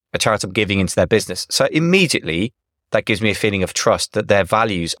a charitable giving into their business. So immediately that gives me a feeling of trust that their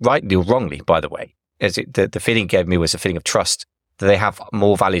values, rightly or wrongly, by the way, the feeling it gave me was a feeling of trust that they have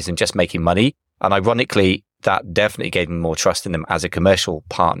more values than just making money. And ironically, that definitely gave me more trust in them as a commercial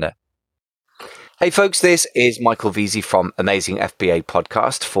partner. Hey folks, this is Michael Veazey from Amazing FBA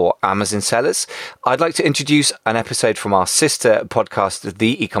Podcast for Amazon sellers. I'd like to introduce an episode from our sister podcast,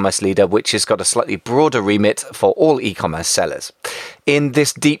 The E-Commerce Leader, which has got a slightly broader remit for all e-commerce sellers. In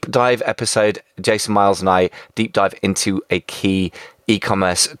this deep dive episode, Jason Miles and I deep dive into a key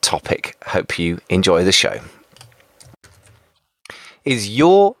e-commerce topic. Hope you enjoy the show. Is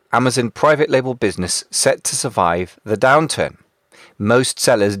your Amazon private label business set to survive the downturn? Most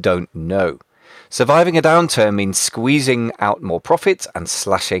sellers don't know. Surviving a downturn means squeezing out more profits and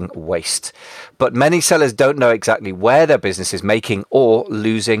slashing waste. But many sellers don't know exactly where their business is making or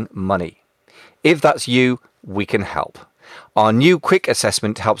losing money. If that's you, we can help. Our new quick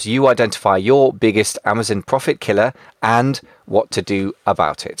assessment helps you identify your biggest Amazon profit killer and what to do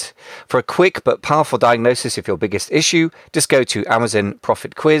about it. For a quick but powerful diagnosis of your biggest issue, just go to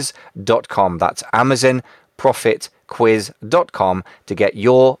AmazonProfitQuiz.com. That's AmazonProfitQuiz.com to get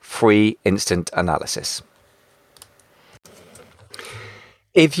your free instant analysis.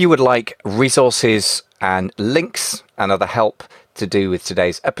 If you would like resources and links and other help to do with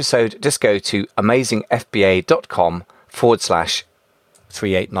today's episode, just go to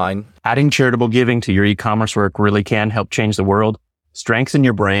AmazingFBA.com/389. Adding charitable giving to your e-commerce work really can help change the world, strengthen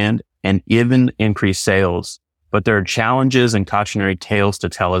your brand, and even increase sales. But there are challenges and cautionary tales to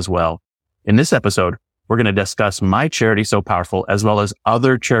tell as well. In this episode, we're going to discuss My Charity So Powerful, as well as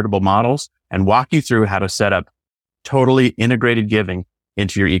other charitable models, and walk you through how to set up totally integrated giving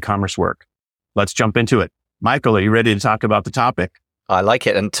into your e-commerce work. Let's jump into it. Michael, are you ready to talk about the topic? I like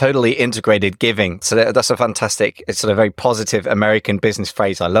it. And totally integrated giving. So that's a fantastic, it's sort of very positive American business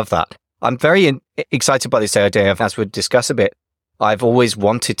phrase. I love that. I'm very excited by this idea of, as we'll discuss a bit, I've always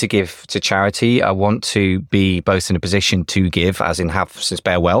wanted to give to charity. I want to be both in a position to give, as in have some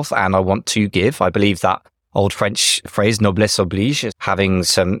spare wealth, and I want to give. I believe that old French phrase, noblesse oblige, having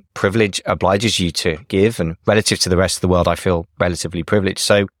some privilege obliges you to give. And relative to the rest of the world, I feel relatively privileged.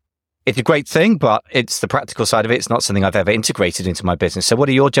 So it's a great thing, but it's the practical side of it. It's not something I've ever integrated into my business. So what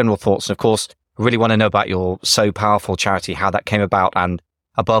are your general thoughts? And of course, I really want to know about your So Powerful charity, how that came about, and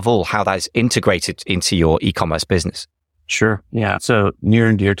above all, how that is integrated into your e-commerce business. Sure. Yeah. So near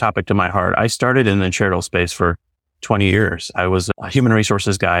and dear topic to my heart. I started in the charitable space for 20 years. I was a human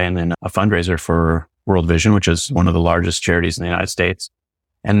resources guy and then a fundraiser for World Vision, which is one of the largest charities in the United States.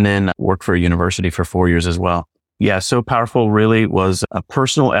 And then worked for a university for 4 years as well. Yeah. So Powerful really was a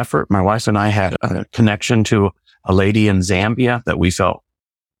personal effort. My wife and I had a connection to a lady in Zambia that we felt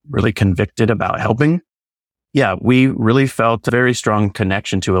really convicted about helping. Yeah, we really felt a very strong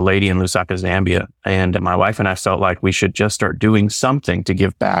connection to a lady in Lusaka, Zambia. And my wife and I felt like we should just start doing something to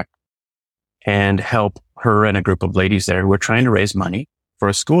give back and help her and a group of ladies there who were trying to raise money for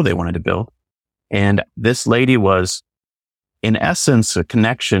a school they wanted to build. And this lady was, in essence, a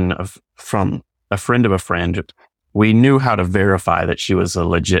connection from a friend of a friend. We knew how to verify that she was a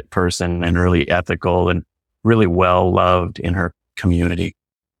legit person and really ethical and really well loved in her community.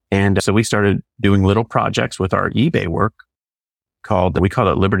 And so we started doing little projects with our eBay work we call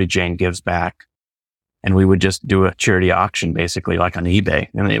it Liberty Jane Gives Back. And we would just do a charity auction, basically like on eBay.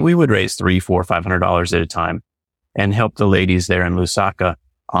 And we would raise $300, $400, $500 at a time and help the ladies there in Lusaka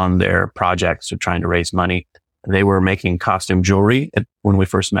on their projects of trying to raise money. They were making costume jewelry when we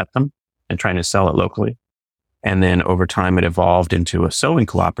first met them and trying to sell it locally. And then over time, it evolved into a sewing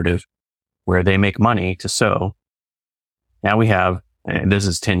cooperative where they make money to sew. Now we have, and this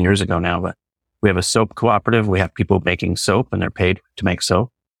is 10 years ago now, but we have a soap cooperative. We have people making soap and they're paid to make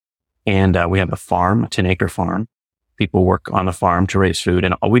soap. And we have a farm, a 10-acre farm. People work on the farm to raise food.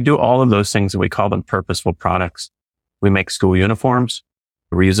 And we do all of those things, and we call them purposeful products. We make school uniforms,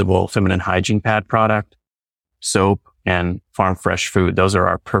 reusable feminine hygiene pad product, soap, and farm fresh food. Those are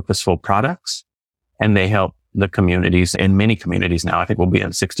our purposeful products. And they help the communities, in many communities now. I think we'll be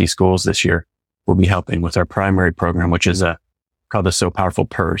in 60 schools this year. We'll be helping with our primary program, which is called the So Powerful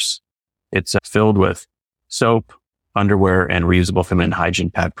Purse. It's filled with soap, underwear, and reusable feminine hygiene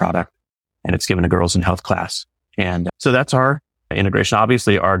pad product. And it's given to girls in health class. And so that's our integration.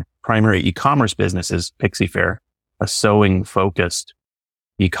 Obviously, our primary e-commerce business is Pixie Fair, a sewing focused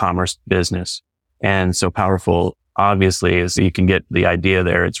e-commerce business. And So Powerful, obviously, as you can get the idea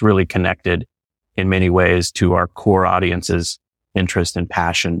there, it's really connected in many ways to our core audience's interest and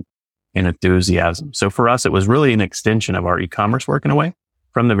passion and enthusiasm. So for us, it was really an extension of our e-commerce work in a way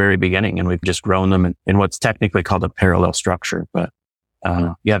from the very beginning. And we've just grown them in what's technically called a parallel structure. But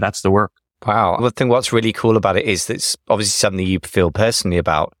that's the work. Wow. I think what's really cool about it is that it's obviously something you feel personally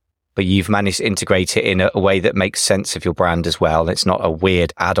about, but you've managed to integrate it in a way that makes sense of your brand as well. It's not a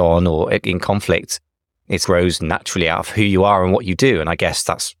weird add-on or in conflict. It grows naturally out of who you are and what you do. And I guess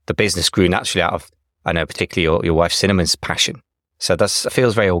that's the business grew naturally out of, I know, particularly your wife Cinnamon's passion. So that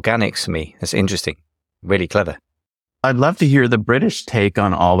feels very organic to me. That's interesting. Really clever. I'd love to hear the British take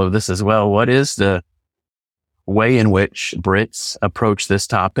on all of this as well. What is the way in which Brits approach this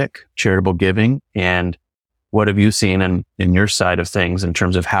topic, charitable giving, and what have you seen in your side of things in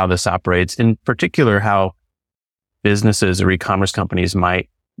terms of how this operates, in particular, how businesses or e-commerce companies might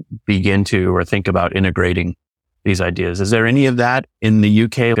begin to or think about integrating these ideas? Is there any of that in the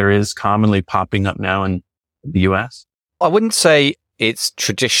UK? There is commonly popping up now in the US? I wouldn't say it's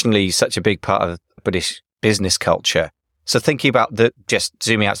traditionally such a big part of British business culture. So thinking about just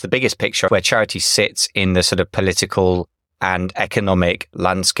zooming out to the biggest picture, where charity sits in the sort of political and economic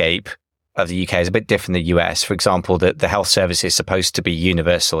landscape of the UK is a bit different than the US. For example, the health service is supposed to be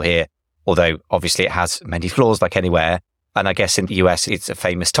universal here, although obviously it has many flaws like anywhere. And I guess in the US, it's a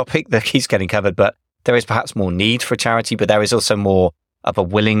famous topic that keeps getting covered, but there is perhaps more need for charity, but there is also more of a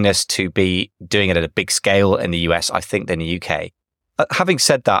willingness to be doing it at a big scale in the US, I think, than the UK. Having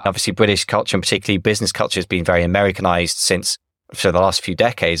said that, obviously British culture and particularly business culture has been very Americanized since for the last few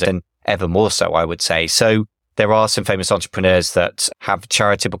decades, and ever more so, I would say. So there are some famous entrepreneurs that have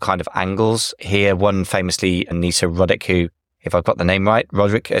charitable kind of angles here. One famously, Anita Roddick, who, if I've got the name right,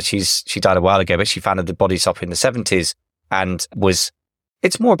 she died a while ago, but she founded the Body Shop in the 70s and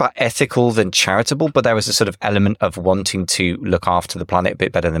it's more about ethical than charitable, but there was a sort of element of wanting to look after the planet a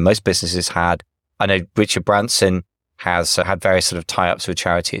bit better than most businesses had. I know Richard Branson has had various sort of tie-ups with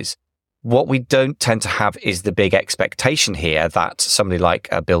charities. What we don't tend to have is the big expectation here that somebody like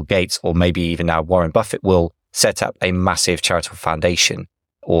Bill Gates or maybe even now Warren Buffett will set up a massive charitable foundation,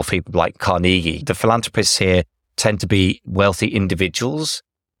 or people like Carnegie. The philanthropists here tend to be wealthy individuals,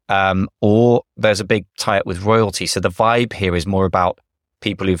 or there's a big tie-up with royalty. So the vibe here is more about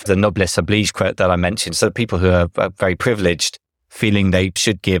people who've the noblesse oblige quote that I mentioned. So people who are very privileged, feeling they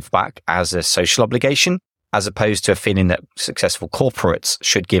should give back as a social obligation, as opposed to a feeling that successful corporates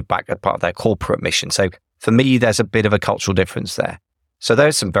should give back as part of their corporate mission. So for me, there's a bit of a cultural difference there. So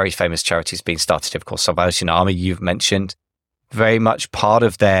there's some very famous charities being started. Of course, Salvation Army, you've mentioned, very much part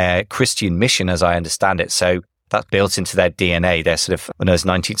of their Christian mission, as I understand it. So that's built into their DNA. They're sort of one of those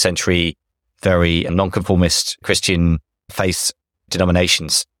 19th century, very nonconformist Christian faith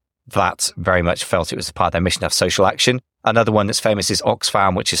denominations that very much felt it was a part of their mission to have social action. Another one that's famous is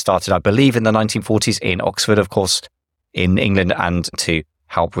Oxfam, which is started, I believe, in the 1940s in Oxford, of course, in England, and to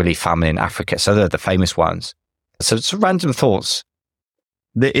help relieve famine in Africa. So they're the famous ones. So it's random thoughts.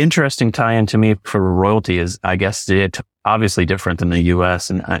 The interesting tie-in to me for royalty is, I guess, it's obviously different than the US.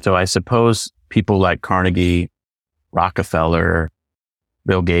 And so I suppose people like Carnegie, Rockefeller,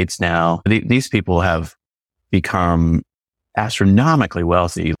 Bill Gates now, these people have become astronomically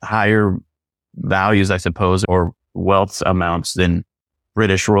wealthy, higher values, I suppose, or wealth amounts than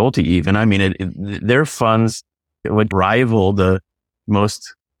British royalty even. I mean, their funds would rival the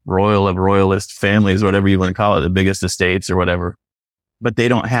most royal of royalist families, whatever you want to call it, the biggest estates or whatever. But they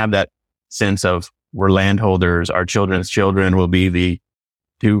don't have that sense of we're landholders, our children's children will be the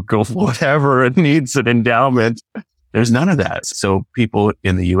duke of whatever it needs an endowment. There's none of that. So people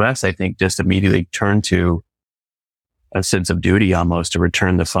in the US, I think, just immediately turn to a sense of duty almost to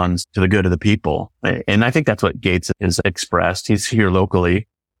return the funds to the good of the people. And I think that's what Gates has expressed. He's here locally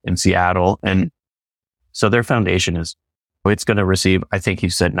in Seattle. And so their foundation it's going to receive, I think he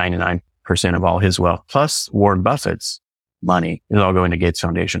said 99% of all his wealth, plus Warren Buffett's money is all going to Gates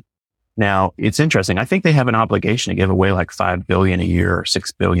Foundation. Now, it's interesting. I think they have an obligation to give away like $5 billion a year or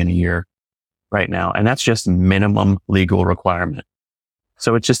 $6 billion a year right now. And that's just minimum legal requirement.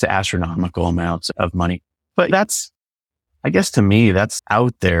 So it's just astronomical amounts of money. But I guess to me, that's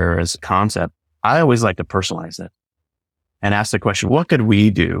out there as a concept. I always like to personalize it and ask the question, what could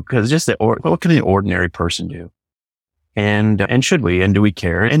we do? Because what can an ordinary person do? And should we? And do we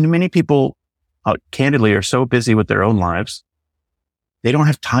care? And many people, candidly, are so busy with their own lives. They don't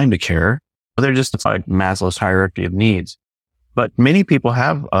have time to care. They're just like Maslow's hierarchy of needs. But many people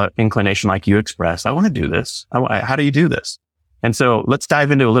have an inclination like you expressed. I want to do this. How do you do this? And so let's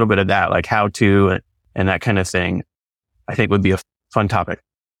dive into a little bit of that, like how to and that kind of thing. I think would be a fun topic.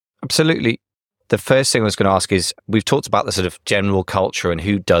 Absolutely. The first thing I was going to ask is, we've talked about the sort of general culture and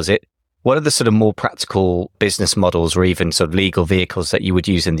who does it. What are the sort of more practical business models or even sort of legal vehicles that you would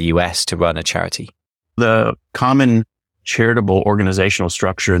use in the US to run a charity? The common charitable organizational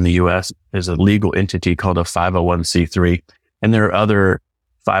structure in the US is a legal entity called a 501c3. And there are other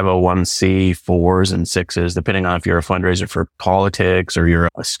 501c4s and 6s, depending on if you're a fundraiser for politics or you're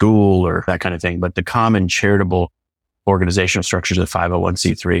a school or that kind of thing. But the common charitable organizational structure is a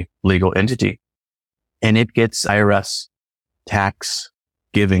 501c3 legal entity. And it gets IRS tax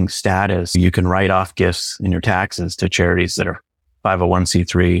giving status. You can write off gifts in your taxes to charities that are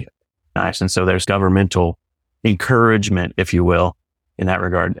 501c3. Nice. And so there's governmental encouragement, if you will, in that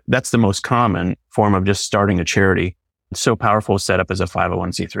regard. That's the most common form of just starting a charity. It's so powerful set up as a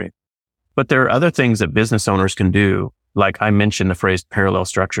 501c3. But there are other things that business owners can do. Like I mentioned the phrase parallel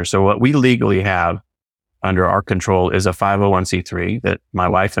structure. So what we legally have under our control is a 501c3 that my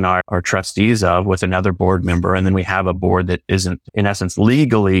wife and I are trustees of with another board member. And then we have a board that isn't in essence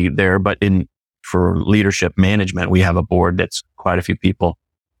legally there, but for leadership management, we have a board that's quite a few people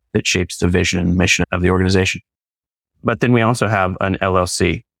that shapes the vision and mission of the organization. But then we also have an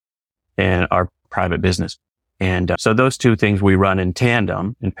LLC in our private business. And so those two things we run in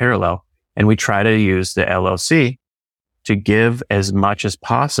tandem, in parallel, and we try to use the LLC to give as much as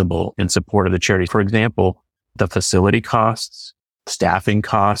possible in support of the charity. For example, the facility costs, staffing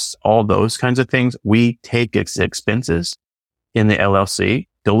costs, all those kinds of things, we take expenses in the LLC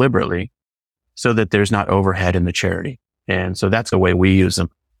deliberately so that there's not overhead in the charity. And so that's the way we use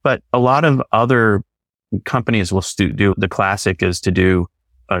them. But a lot of other companies will do, the classic is to do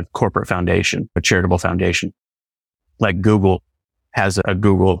a corporate foundation, a charitable foundation. Like Google has a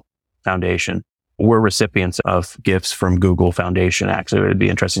Google Foundation. We're recipients of gifts from Google Foundation. Actually, it would be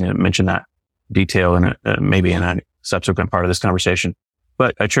interesting to mention that detail in maybe in a subsequent part of this conversation.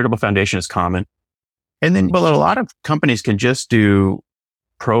 But a charitable foundation is common. And then, well, a lot of companies can just do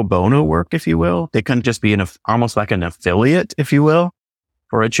pro bono work, if you will. They can just be almost like an affiliate, if you will,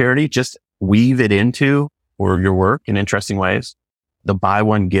 for a charity. Just weave it into your work in interesting ways. The buy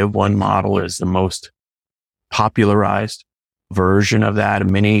one, give one model is the most popularized version of that.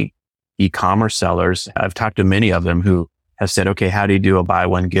 Many e-commerce sellers, I've talked to many of them who have said, okay, how do you do a buy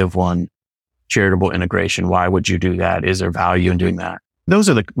one, give one charitable integration? Why would you do that? Is there value in doing that? Those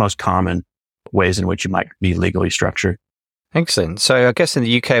are the most common ways in which you might be legally structured. Excellent. So I guess in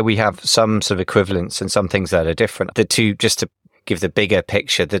the UK, we have some sort of equivalents and some things that are different. The two, just to give the bigger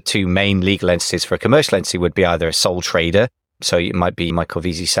picture, the two main legal entities for a commercial entity would be either a sole trader. So it might be Michael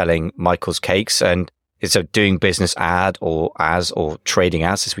Veazey selling Michael's Cakes, and it's a doing business or trading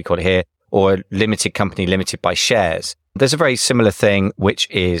as we call it here, or a limited company limited by shares. There's a very similar thing, which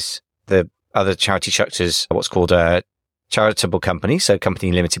is the other charity structures, what's called a charitable company. So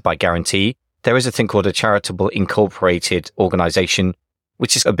company limited by guarantee. There is a thing called a charitable incorporated organization,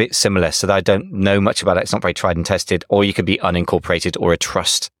 which is a bit similar. So that I don't know much about it. It's not very tried and tested. Or you could be unincorporated or a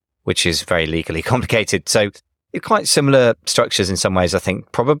trust, which is very legally complicated. So it's quite similar structures in some ways, I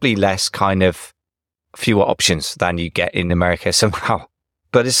think. Probably less kind of fewer options than you get in America somehow.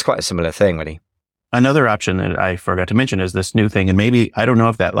 But it's quite a similar thing, really. Another option that I forgot to mention is this new thing. And maybe, I don't know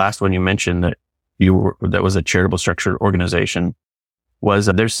if that last one you mentioned that was a charitable structured organization was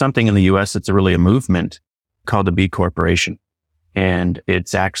there's something in the US that's really a movement called the B Corporation. And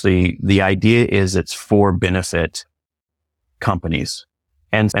it's actually, the idea is it's for benefit companies.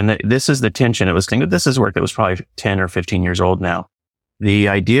 And this is the tension. This is work that was probably 10 or 15 years old now. The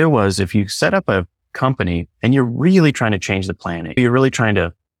idea was if you set up a company and you're really trying to change the planet, you're really trying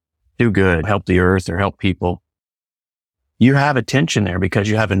to do good, help the earth or help people, you have a tension there because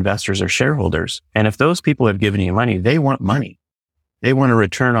you have investors or shareholders. And if those people have given you money, they want money. They want a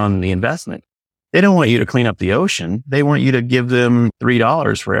return on the investment. They don't want you to clean up the ocean. They want you to give them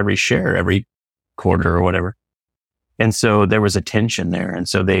 $3 for every share, every quarter or whatever. And so there was a tension there. And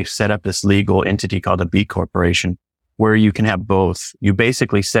so they set up this legal entity called a B Corporation where you can have both. You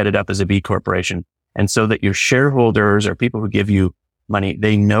basically set it up as a B Corporation. And so that your shareholders or people who give you money,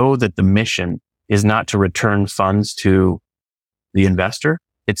 they know that the mission is not to return funds to the investor.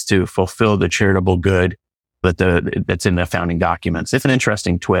 It's to fulfill the charitable good that's in the founding documents. It's an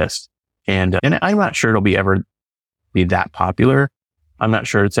interesting twist. And I'm not sure it'll ever be that popular. I'm not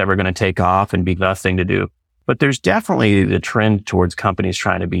sure it's ever going to take off and be the thing to do. But there's definitely the trend towards companies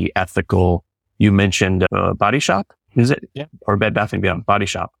trying to be ethical. You mentioned Body Shop, is it? Yeah. Or Bed Bath & Beyond, Body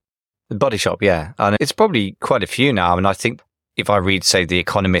Shop. The Body Shop, yeah. And it's probably quite a few now. I mean, I think if I read, say, The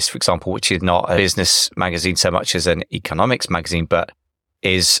Economist, for example, which is not a business magazine so much as an economics magazine, but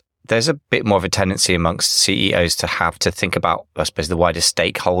there's a bit more of a tendency amongst CEOs to have to think about, I suppose, the wider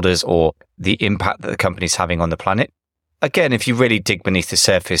stakeholders or the impact that the company's having on the planet. Again, if you really dig beneath the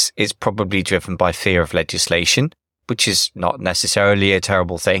surface, it's probably driven by fear of legislation, which is not necessarily a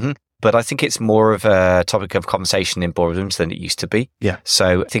terrible thing. But I think it's more of a topic of conversation in boardrooms than it used to be. Yeah.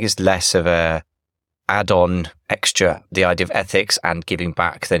 So I think it's less of a add on extra the idea of ethics and giving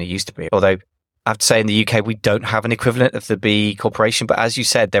back than it used to be. Although I have to say in the UK, we don't have an equivalent of the B Corporation. But as you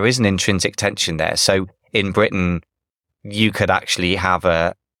said, there is an intrinsic tension there. So in Britain, you could actually have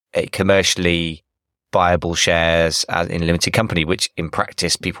a commercially viable shares in a limited company, which in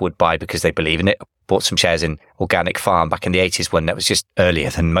practice people would buy because they believe in it. Bought some shares in Organic Farm back in the 80s when that was just earlier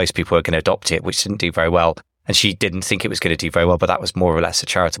than most people were going to adopt it, which didn't do very well. And she didn't think it was going to do very well, but that was more or less a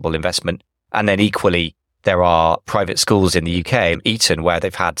charitable investment. And then equally, there are private schools in the UK, Eton, where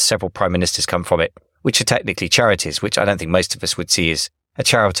they've had several prime ministers come from it, which are technically charities, which I don't think most of us would see as a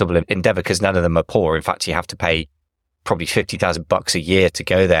charitable endeavor because none of them are poor. In fact, you have to pay probably $50,000 a year to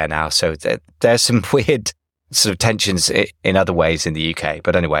go there now. So there's some weird sort of tensions in other ways in the UK.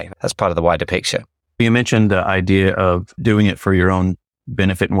 But anyway, that's part of the wider picture. You mentioned the idea of doing it for your own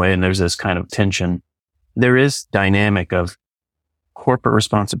benefit and way, and there's this kind of tension. There is dynamic of corporate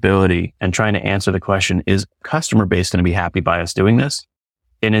responsibility and trying to answer the question, is customer base going to be happy by us doing this?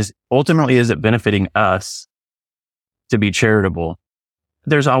 And is it benefiting us to be charitable?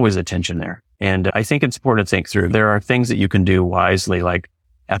 There's always a tension there. And I think it's important to think through. There are things that you can do wisely, like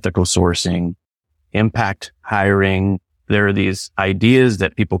ethical sourcing, impact hiring. There are these ideas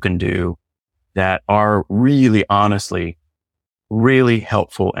that people can do that are really, honestly, really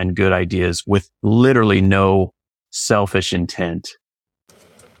helpful and good ideas with literally no selfish intent.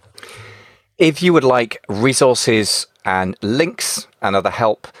 If you would like resources and links and other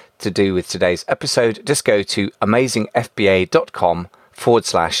help to do with today's episode, just go to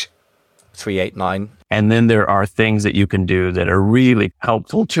amazingfba.com/389. And then there are things that you can do that are really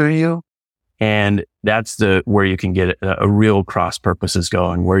helpful to you. And that's where you can get a real cross purposes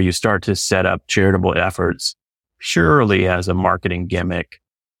going, where you start to set up charitable efforts purely as a marketing gimmick,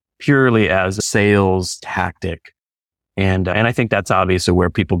 purely as a sales tactic. And I think that's obviously where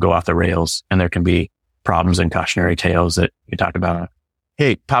people go off the rails and there can be problems and cautionary tales that you talked about.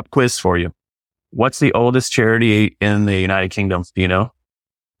 Hey, pop quiz for you. What's the oldest charity in the United Kingdom? Do you know?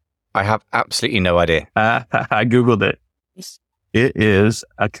 I have absolutely no idea. I Googled it. It is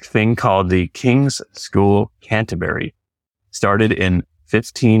a thing called the King's School Canterbury, started in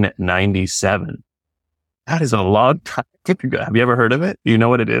 1597. That is a long time. Have you ever heard of it? Do you know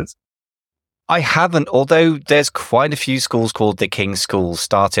what it is? I haven't, although there's quite a few schools called the King's School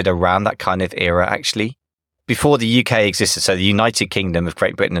started around that kind of era, actually. Before the UK existed, so the United Kingdom of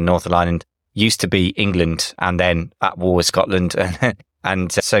Great Britain and Northern Ireland used to be England and then at war with Scotland.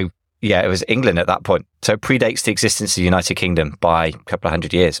 And so, yeah, it was England at that point. So it predates the existence of the United Kingdom by a couple of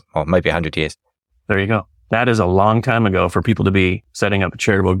 100 years, or maybe 100 years. There you go. That is a long time ago for people to be setting up a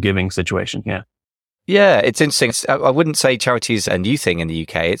charitable giving situation. Yeah. Yeah, it's interesting. I wouldn't say charity is a new thing in the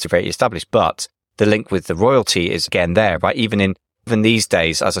UK. It's very established, but the link with the royalty is again there, right? Even these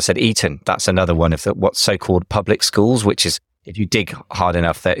days, as I said, Eton, that's another one of what's so-called public schools, which is, if you dig hard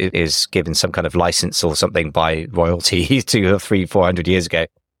enough, that it is given some kind of license or something by royalty 200 or 300, 400 years ago.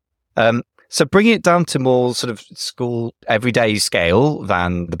 So bringing it down to more sort of school everyday scale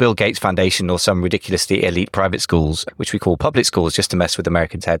than the Bill Gates Foundation or some ridiculously elite private schools, which we call public schools just to mess with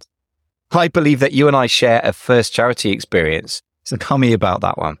Americans' heads. I believe that you and I share a first charity experience. So tell me about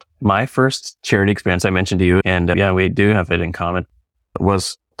that one. My first charity experience I mentioned to you, and yeah, we do have it in common,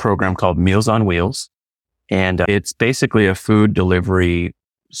 was a program called Meals on Wheels. And it's basically a food delivery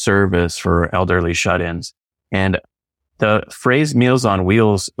service for elderly shut-ins. And the phrase Meals on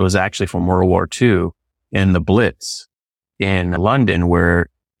Wheels was actually from World War II in the Blitz in London, where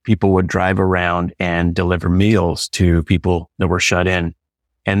people would drive around and deliver meals to people that were shut in.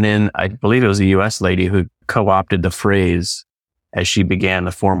 And then I believe it was a US lady who co-opted the phrase as she began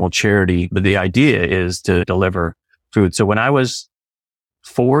the formal charity. But the idea is to deliver food. So when I was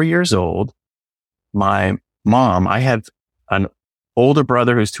 4 years old, my mom, I had an older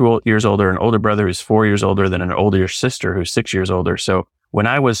brother who's 2 years older, an older brother who's 4 years older, than an older sister who's 6 years older. So when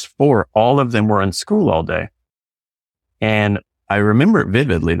I was 4, all of them were in school all day. And I remember it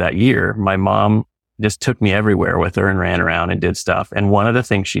vividly that year. My mom just took me everywhere with her and ran around and did stuff. And one of the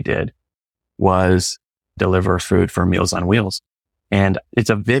things she did was deliver food for Meals on Wheels. And it's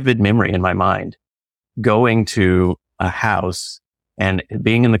a vivid memory in my mind, going to a house and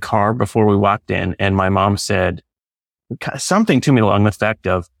being in the car before we walked in. And my mom said something to me along the effect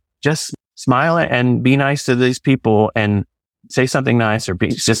of, just smile and be nice to these people and say something nice, or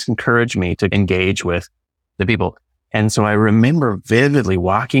just encourage me to engage with the people. And so I remember vividly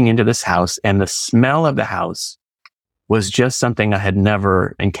walking into this house, and the smell of the house was just something I had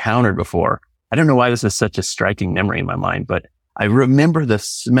never encountered before. I don't know why this is such a striking memory in my mind, but I remember the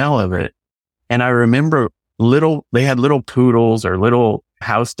smell of it. And I remember they had little poodles or little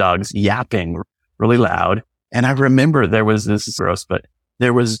house dogs yapping really loud. And I remember this is gross, but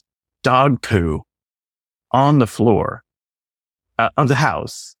there was dog poo on the floor of the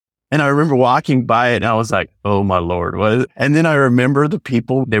house. And I remember walking by it and I was like, oh my Lord, what is it? And then I remember the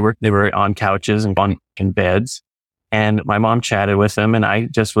people, they were on couches and in beds. And my mom chatted with them and I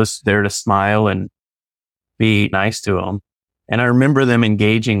just was there to smile and be nice to them. And I remember them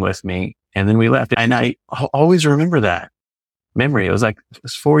engaging with me and then we left. And I always remember that memory. I was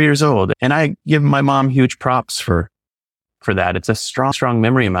 4 years old and I give my mom huge props for that. It's a strong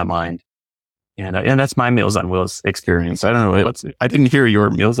memory in my mind. And that's my Meals on Wheels experience. I don't know. I didn't hear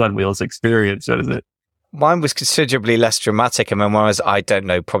your Meals on Wheels experience. What is it? Mine was considerably less dramatic. I mean, when I was, I don't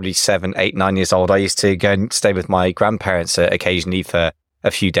know, probably 7, 8, 9 years old, I used to go and stay with my grandparents occasionally for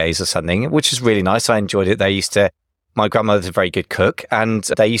a few days or something, which was really nice. I enjoyed it. My grandmother's a very good cook and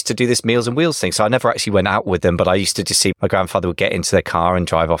they used to do this Meals on Wheels thing. So I never actually went out with them, but I used to just see my grandfather would get into their car and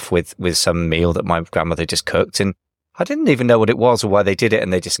drive off with some meal that my grandmother just cooked. And I didn't even know what it was or why they did it.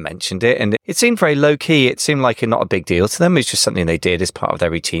 And they just mentioned it. And it seemed very low key. It seemed like not a big deal to them. It's just something they did as part of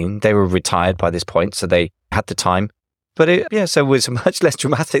their routine. They were retired by this point, so they had the time. But so it was much less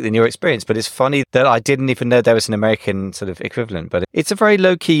dramatic than your experience. But it's funny that I didn't even know there was an American sort of equivalent. But it's a very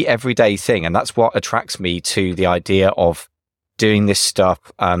low key, everyday thing. And that's what attracts me to the idea of doing this stuff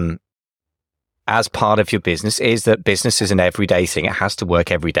as part of your business, is that business is an everyday thing. It has to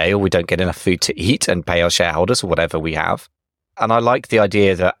work every day or we don't get enough food to eat and pay our shareholders or whatever we have. And I like the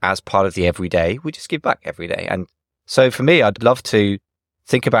idea that as part of the everyday, we just give back every day. And so for me, I'd love to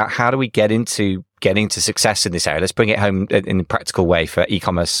think about how do we get into getting to success in this area? Let's bring it home in a practical way for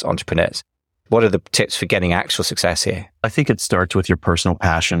e-commerce entrepreneurs. What are the tips for getting actual success here? I think it starts with your personal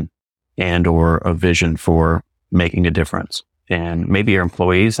passion and or a vision for making a difference. And maybe your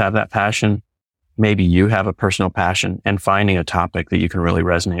employees have that passion. Maybe you have a personal passion and finding a topic that you can really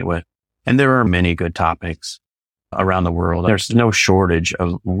resonate with. And there are many good topics around the world. There's no shortage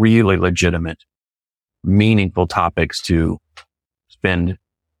of really legitimate, meaningful topics to spend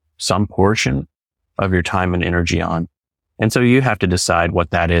some portion of your time and energy on. And so you have to decide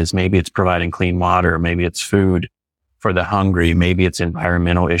what that is. Maybe it's providing clean water. Maybe it's food for the hungry. Maybe it's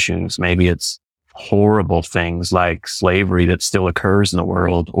environmental issues. Maybe it's horrible things like slavery that still occurs in the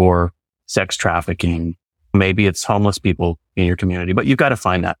world or sex trafficking. Maybe it's homeless people in your community, but you've got to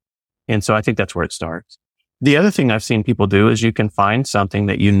find that. And so I think that's where it starts. The other thing I've seen people do is you can find something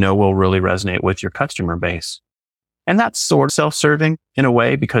that you know will really resonate with your customer base. And that's sort of self-serving in a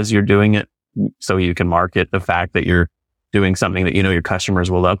way because you're doing it so you can market the fact that you're doing something that you know your customers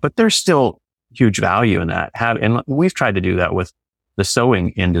will love, but there's still huge value in that. And we've tried to do that with the sewing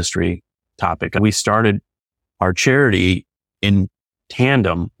industry topic. We started our charity in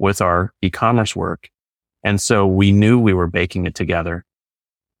tandem with our e-commerce work. And so we knew we were baking it together.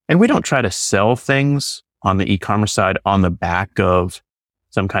 And we don't try to sell things on the e-commerce side on the back of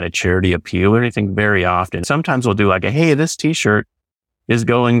some kind of charity appeal or anything very often. Sometimes we'll do like hey, this t-shirt is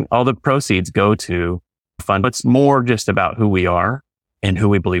all the proceeds go to fund. But it's more just about who we are and who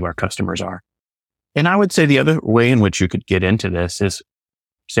we believe our customers are. And I would say the other way in which you could get into this is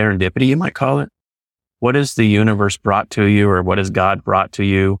serendipity, you might call it. What has the universe brought to you or what has God brought to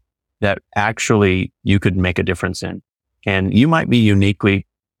you that actually you could make a difference in? And you might be uniquely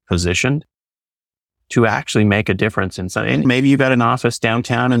positioned to actually make a difference in something. And maybe you've got an office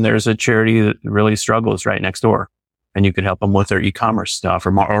downtown and there's a charity that really struggles right next door and you could help them with their e-commerce stuff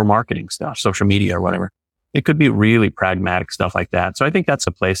or marketing stuff, social media or whatever. It could be really pragmatic stuff like that. So I think that's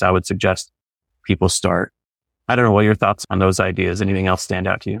a place I would suggest people start. I don't know. What are your thoughts on those ideas? Anything else stand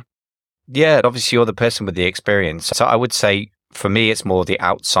out to you? Yeah, obviously you're the person with the experience. So I would say for me, it's more the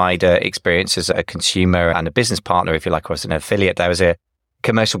outsider experience as a consumer and a business partner, if you like, or as an affiliate. There was a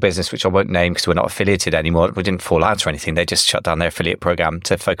commercial business, which I won't name because we're not affiliated anymore. We didn't fall out or anything. They just shut down their affiliate program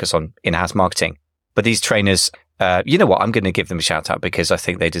to focus on in-house marketing. But these trainers, you know what? I'm going to give them a shout out because I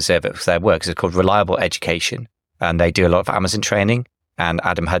think they deserve it for their work. It's called Reliable Education. And they do a lot of Amazon training. And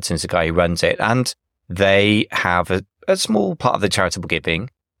Adam Hudson's the guy who runs it. And they have a small part of the charitable giving.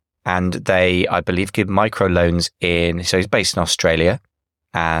 And they, I believe, give microloans so he's based in Australia.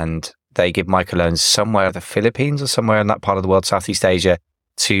 And they give microloans somewhere in the Philippines or somewhere in that part of the world, Southeast Asia,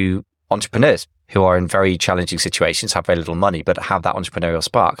 to entrepreneurs who are in very challenging situations, have very little money, but have that entrepreneurial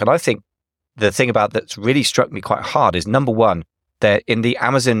spark. And I think the thing about that's really struck me quite hard is, number one, that in the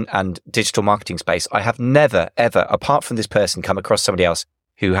Amazon and digital marketing space, I have never, ever, apart from this person, come across somebody else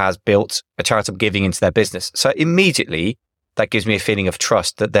who has built a charitable giving into their business. So immediately, that gives me a feeling of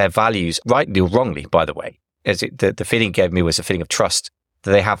trust that their values, rightly or wrongly, by the way, the feeling it gave me was a feeling of trust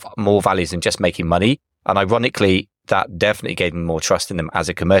that they have more values than just making money. And ironically, that definitely gave me more trust in them as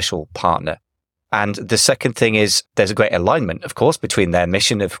a commercial partner. And the second thing is there's a great alignment, of course, between their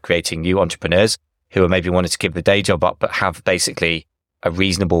mission of creating new entrepreneurs who are maybe wanting to give the day job up, but have basically a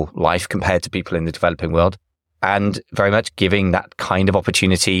reasonable life compared to people in the developing world, and very much giving that kind of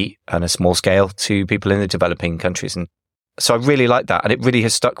opportunity on a small scale to people in the developing countries. And so I really like that. And it really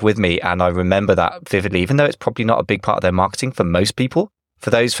has stuck with me. And I remember that vividly, even though it's probably not a big part of their marketing for most people. For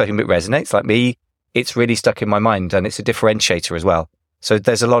those for whom it resonates, like me, it's really stuck in my mind, and it's a differentiator as well. So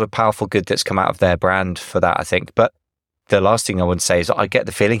there's a lot of powerful good that's come out of their brand for that, I think. But the last thing I would say is that I get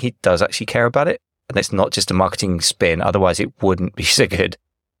the feeling he does actually care about it. And it's not just a marketing spin. Otherwise, it wouldn't be so good.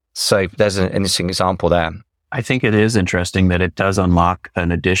 So there's an interesting example there. I think it is interesting that it does unlock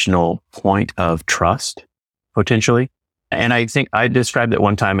an additional point of trust, potentially. And I think I described it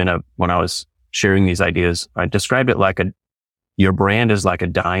one time when I was sharing these ideas. I described it like your brand is like a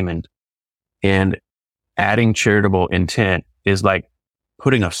diamond, and adding charitable intent is like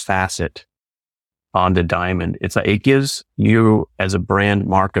putting a facet on the diamond. It's like it gives you as a brand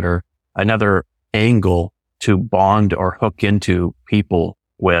marketer another angle to bond or hook into people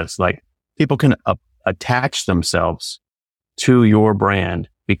with. Like people can attach themselves to your brand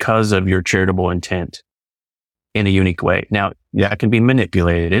because of your charitable intent in a unique way. Now, that can be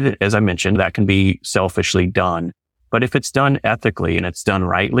manipulated. As I mentioned, that can be selfishly done. But if it's done ethically and it's done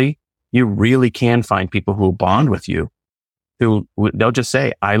rightly, you really can find people who bond with you, who they'll just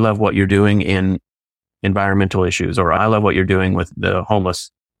say, I love what you're doing in environmental issues, or I love what you're doing with the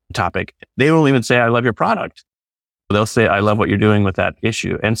homeless topic. They won't even say, I love your product. They'll say, I love what you're doing with that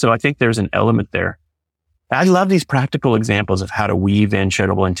issue. And so I think there's an element there. I love these practical examples of how to weave in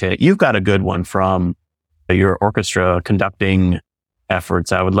charitable intent. You've got a good one from your orchestra conducting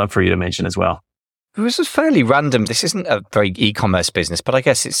efforts. I would love for you to mention as well. This is fairly random. This isn't a very e-commerce business, but I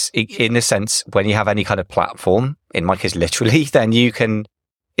guess it's in a sense, when you have any kind of platform, in my case, literally, then you can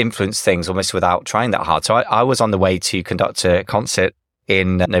influence things almost without trying that hard. So I was on the way to conduct a concert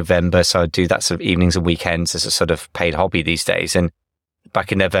in November. So I do that sort of evenings and weekends as a sort of paid hobby these days. And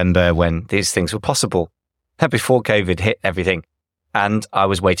back in November, when these things were possible, before COVID hit everything, and I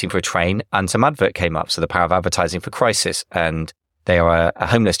was waiting for a train, and some advert came up. So the power of advertising for Crisis, and they are a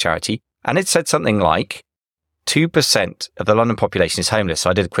homeless charity. And it said something like 2% of the London population is homeless. So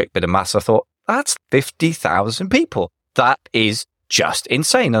I did a quick bit of maths. I thought, that's 50,000 people. That is just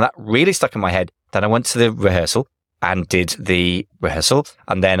insane. And that really stuck in my head. Then I went to the rehearsal and did the rehearsal.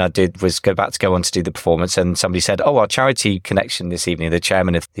 And then was about to go on to do the performance. And somebody said, oh, our charity connection this evening, the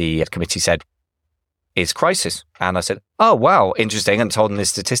chairman of the committee said, is Crisis. And I said, oh, wow, interesting. And told them this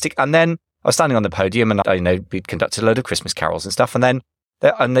statistic. And then I was standing on the podium, and we'd conducted a load of Christmas carols and stuff. And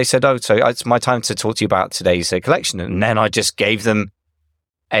they said, oh, so it's my time to talk to you about today's collection. And then I just gave them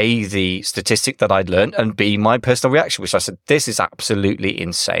A, the statistic that I'd learned, and B, my personal reaction, which I said, this is absolutely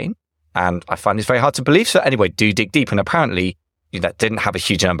insane. And I find this very hard to believe. So anyway, do dig deep. And apparently, didn't have a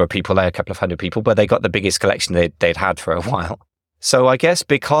huge number of people there, a couple of hundred people, but they got the biggest collection they'd had for a while. So I guess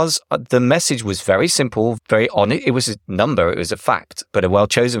because the message was very simple, very honest, it was a number, it was a fact, but a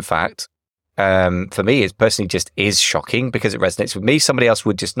well-chosen fact. For me, it personally just is shocking because it resonates with me. Somebody else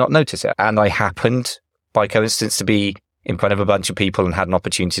would just not notice it. And I happened, by coincidence, to be in front of a bunch of people and had an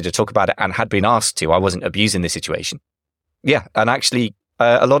opportunity to talk about it and had been asked to. I wasn't abusing the situation. Yeah. And actually,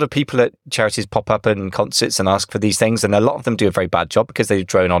 a lot of people at charities pop up in concerts and ask for these things. And a lot of them do a very bad job because they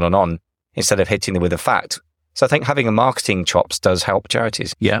drone on and on instead of hitting them with a fact. So I think having a marketing chops does help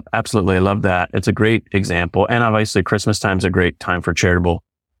charities. Yeah, absolutely. I love that. It's a great example. And obviously, Christmas time is a great time for charitable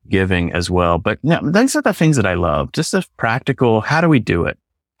giving as well. But those are the things that I love. Just the practical, how do we do it?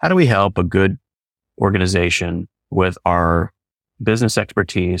 How do we help a good organization with our business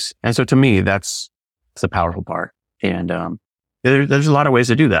expertise? And so to me, that's the powerful part. And there's a lot of ways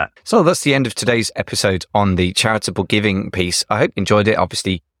to do that. So that's the end of today's episode on the charitable giving piece. I hope you enjoyed it.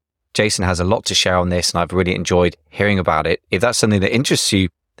 Obviously, Jason has a lot to share on this, and I've really enjoyed hearing about it. If that's something that interests you,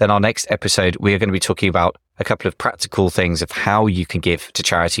 then our next episode, we are going to be talking about a couple of practical things of how you can give to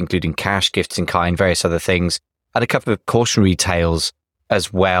charity, including cash, gifts in kind, various other things, and a couple of cautionary tales,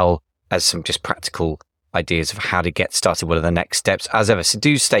 as well as some just practical ideas of how to get started. What are the next steps? As ever, so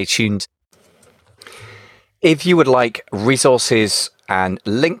do stay tuned. If you would like resources and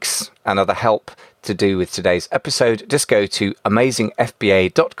links and other help to do with today's episode, just go to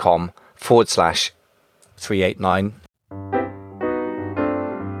amazingfba.com/389.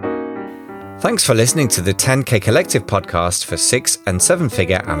 Thanks for listening to the 10K Collective podcast for 6- and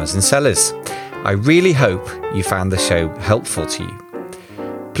 7-figure Amazon sellers. I really hope you found the show helpful to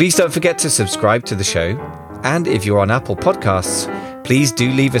you. Please don't forget to subscribe to the show. And if you're on Apple Podcasts, please do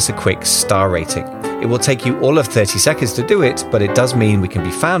leave us a quick star rating. It will take you all of 30 seconds to do it, but it does mean we can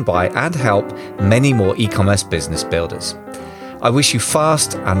be found by and help many more e-commerce business builders. I wish you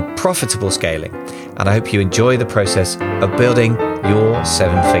fast and profitable scaling, and I hope you enjoy the process of building your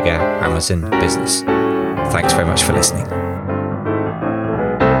 7-figure Amazon business. Thanks very much for listening.